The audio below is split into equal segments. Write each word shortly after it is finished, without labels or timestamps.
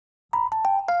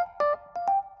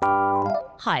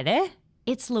Hi there,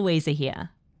 it's Louisa here.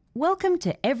 Welcome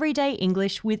to Everyday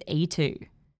English with E2.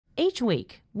 Each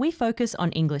week, we focus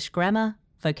on English grammar,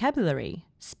 vocabulary,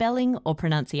 spelling or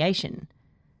pronunciation.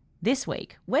 This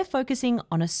week, we're focusing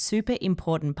on a super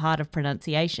important part of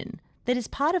pronunciation that is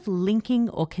part of linking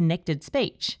or connected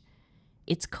speech.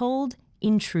 It's called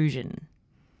intrusion.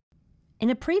 In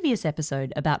a previous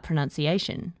episode about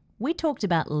pronunciation, we talked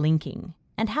about linking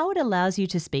and how it allows you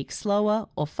to speak slower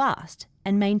or fast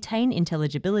and maintain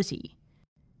intelligibility.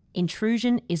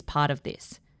 Intrusion is part of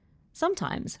this.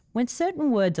 Sometimes, when certain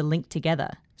words are linked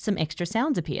together, some extra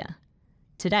sounds appear.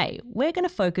 Today, we're going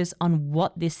to focus on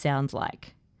what this sounds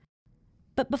like.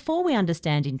 But before we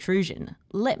understand intrusion,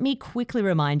 let me quickly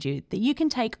remind you that you can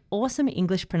take awesome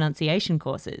English pronunciation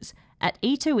courses at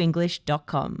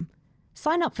e2english.com.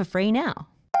 Sign up for free now.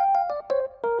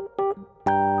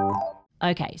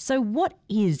 Okay, so what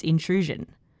is intrusion?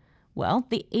 Well,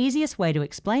 the easiest way to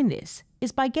explain this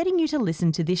is by getting you to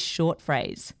listen to this short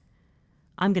phrase.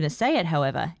 I'm going to say it,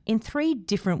 however, in 3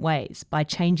 different ways by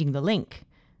changing the link.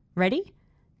 Ready?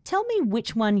 Tell me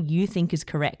which one you think is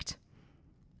correct.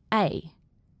 A.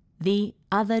 The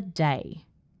other day.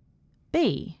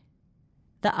 B.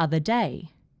 The other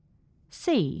day.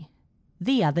 C.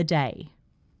 The other day.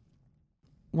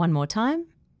 One more time.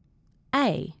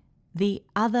 A. The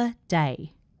other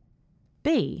day.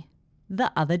 B. The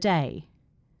other day.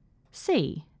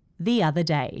 C. The other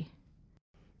day.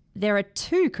 There are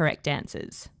 2 correct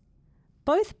answers.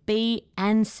 Both B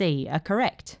and C are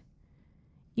correct.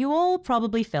 You all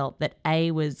probably felt that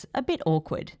A was a bit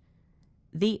awkward.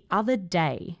 The other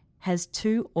day has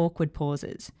 2 awkward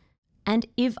pauses. And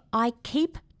if I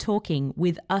keep talking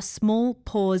with a small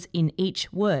pause in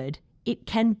each word, it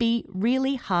can be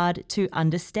really hard to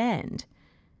understand.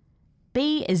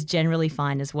 B is generally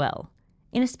fine as well.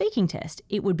 In a speaking test,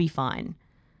 it would be fine.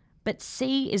 But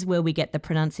C is where we get the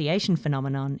pronunciation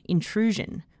phenomenon,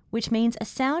 intrusion, which means a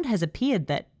sound has appeared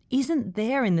that isn't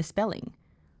there in the spelling.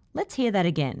 Let's hear that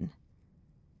again.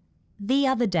 The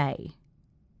other day.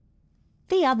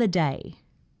 The other day.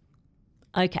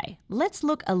 Okay, let's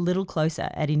look a little closer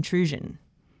at intrusion.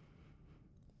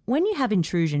 When you have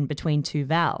intrusion between 2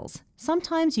 vowels,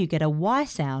 sometimes you get a Y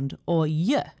sound or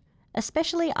Y,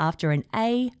 especially after an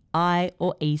A, I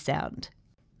or E sound.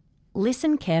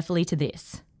 Listen carefully to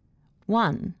this.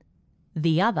 1.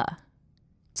 The other.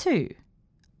 2.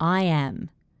 I am.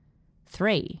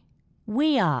 3.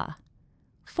 We are.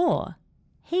 4.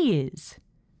 He is.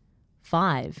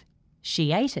 5.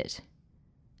 She ate it.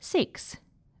 6.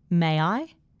 May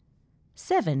I?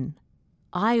 7.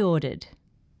 I ordered.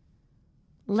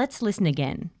 Let's listen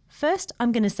again. First,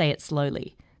 I'm going to say it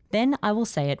slowly. Then I will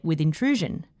say it with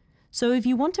intrusion. So if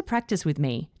you want to practice with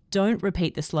me, don't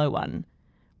repeat the slow one.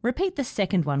 Repeat the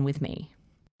second one with me.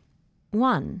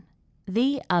 1.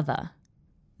 The other.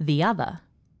 The other.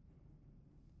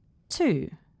 2.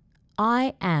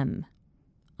 I am.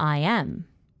 I am.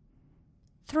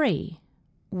 3.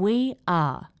 We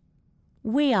are.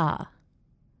 We are.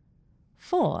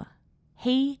 4.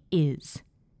 He is.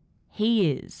 He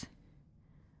is.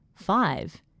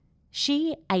 5.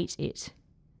 She ate it.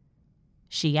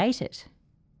 She ate it.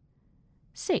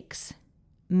 6.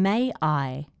 May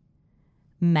I.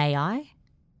 May I?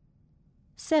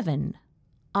 7.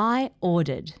 I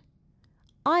ordered.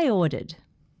 I ordered.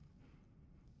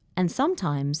 And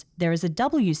sometimes there is a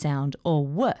W sound or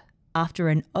W after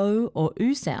an O or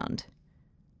U sound.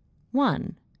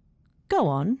 1. Go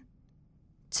on.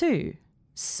 2.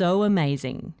 So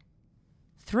amazing.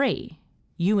 3.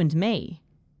 You and me.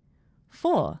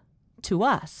 4. To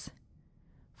us.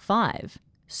 5.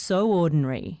 So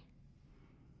ordinary.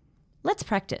 Let's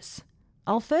practice.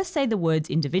 I'll first say the words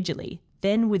individually,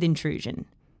 then with intrusion.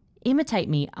 Imitate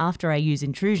me after I use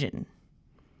intrusion.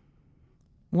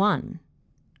 1.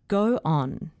 Go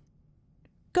on.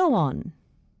 Go on.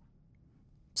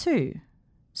 2.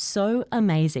 So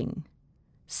amazing.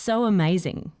 So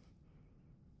amazing.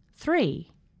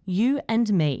 3. You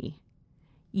and me.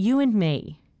 You and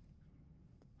me.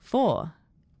 4.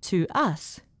 To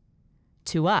us.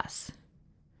 To us.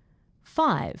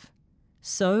 5.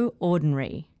 So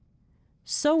ordinary.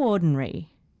 So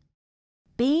ordinary.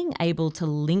 Being able to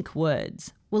link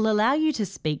words will allow you to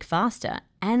speak faster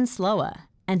and slower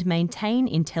and maintain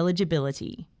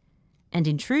intelligibility. And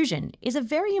intrusion is a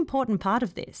very important part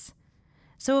of this.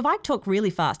 So if I talk really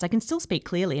fast, I can still speak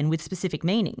clearly and with specific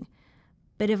meaning.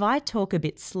 But if I talk a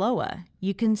bit slower,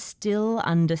 you can still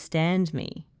understand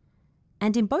me.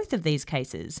 And in both of these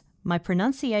cases, my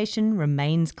pronunciation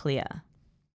remains clear.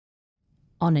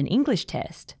 On an English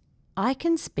test, I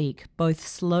can speak both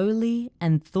slowly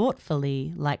and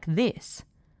thoughtfully like this,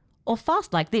 or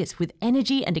fast like this with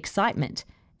energy and excitement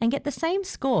and get the same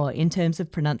score in terms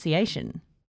of pronunciation.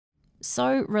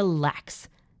 So relax.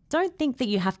 Don't think that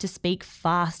you have to speak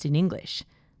fast in English.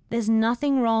 There's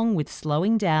nothing wrong with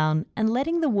slowing down and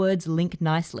letting the words link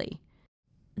nicely.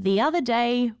 The other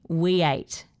day, we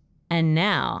ate, and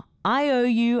now I owe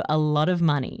you a lot of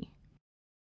money.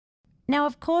 Now,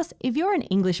 of course, if you're an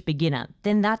English beginner,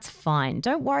 then that's fine.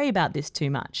 Don't worry about this too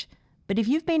much. But if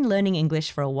you've been learning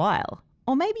English for a while,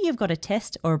 or maybe you've got a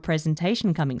test or a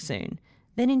presentation coming soon,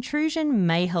 then intrusion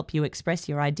may help you express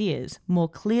your ideas more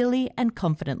clearly and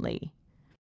confidently.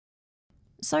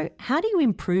 So, how do you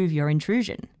improve your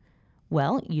intrusion?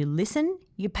 Well, you listen,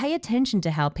 you pay attention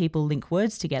to how people link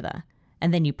words together,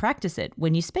 and then you practice it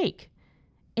when you speak.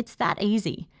 It's that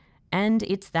easy, and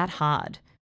it's that hard.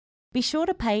 Be sure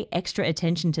to pay extra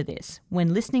attention to this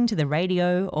when listening to the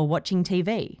radio or watching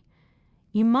TV.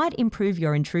 You might improve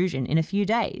your intrusion in a few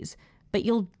days, but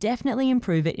you'll definitely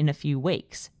improve it in a few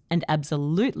weeks, and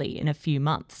absolutely in a few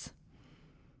months.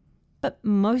 But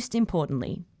most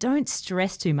importantly, don't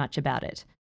stress too much about it.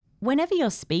 Whenever you're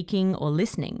speaking or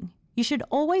listening, you should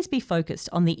always be focused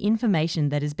on the information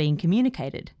that is being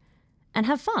communicated. And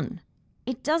have fun.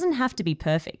 It doesn't have to be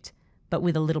perfect, but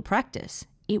with a little practice,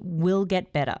 it will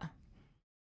get better.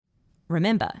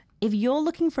 Remember, if you're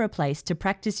looking for a place to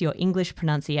practice your English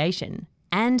pronunciation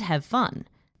and have fun,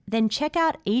 then check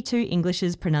out E2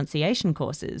 English's pronunciation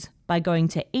courses by going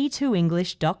to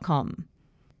e2english.com.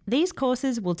 These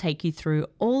courses will take you through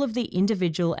all of the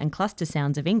individual and cluster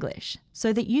sounds of English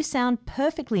so that you sound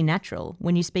perfectly natural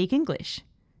when you speak English.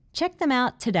 Check them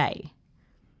out today.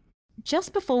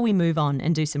 Just before we move on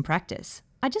and do some practice,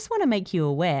 I just want to make you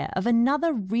aware of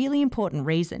another really important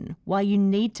reason why you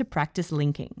need to practice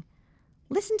linking.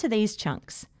 Listen to these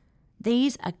chunks.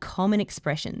 These are common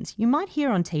expressions you might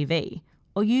hear on TV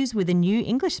or use with a new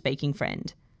English-speaking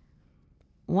friend.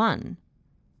 1.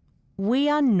 We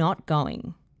are not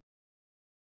going.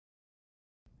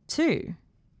 2.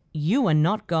 You are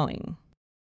not going.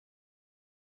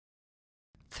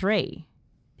 3.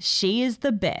 She is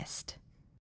the best.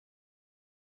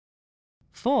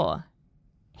 4.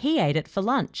 He ate it for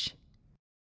lunch.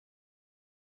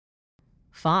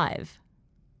 5.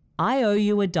 I owe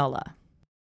you $1.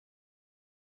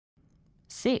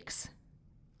 6.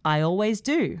 I always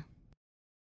do.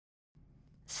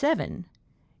 7.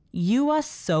 You are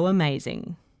so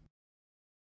amazing.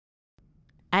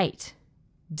 8.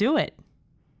 Do it.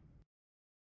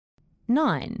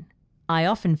 9. I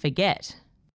often forget.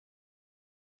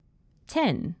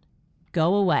 10.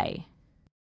 Go away.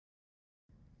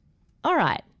 All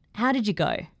right, how did you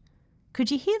go?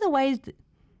 Could you hear the ways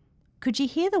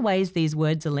these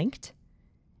words are linked?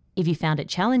 If you found it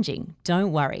challenging,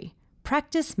 don't worry.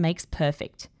 Practice makes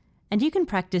perfect. And you can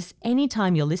practice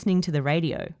anytime you're listening to the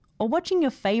radio or watching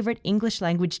your favourite English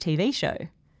language TV show.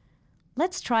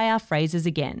 Let's try our phrases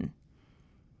again.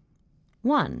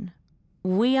 1.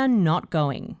 We are not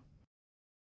going.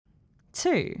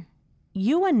 2.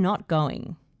 You are not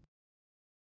going.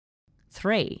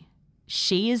 3.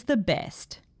 She is the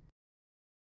best.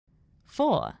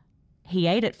 4. He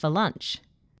ate it for lunch.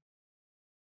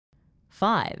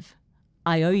 5.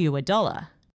 I owe you $1.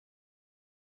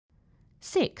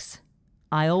 6.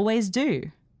 I always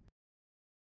do.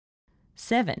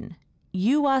 7.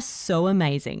 You are so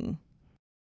amazing.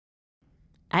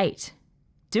 8.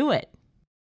 Do it.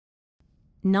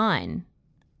 9.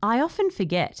 I often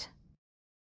forget.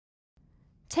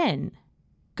 10.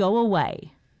 Go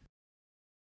away.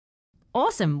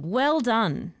 Awesome, well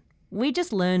done. We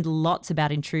just learned lots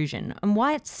about intrusion and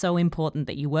why it's so important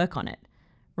that you work on it.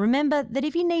 Remember that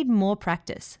if you need more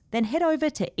practice, then head over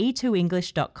to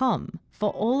e2english.com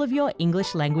for all of your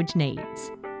English language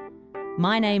needs.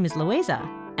 My name is Louisa,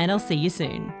 and I'll see you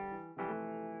soon.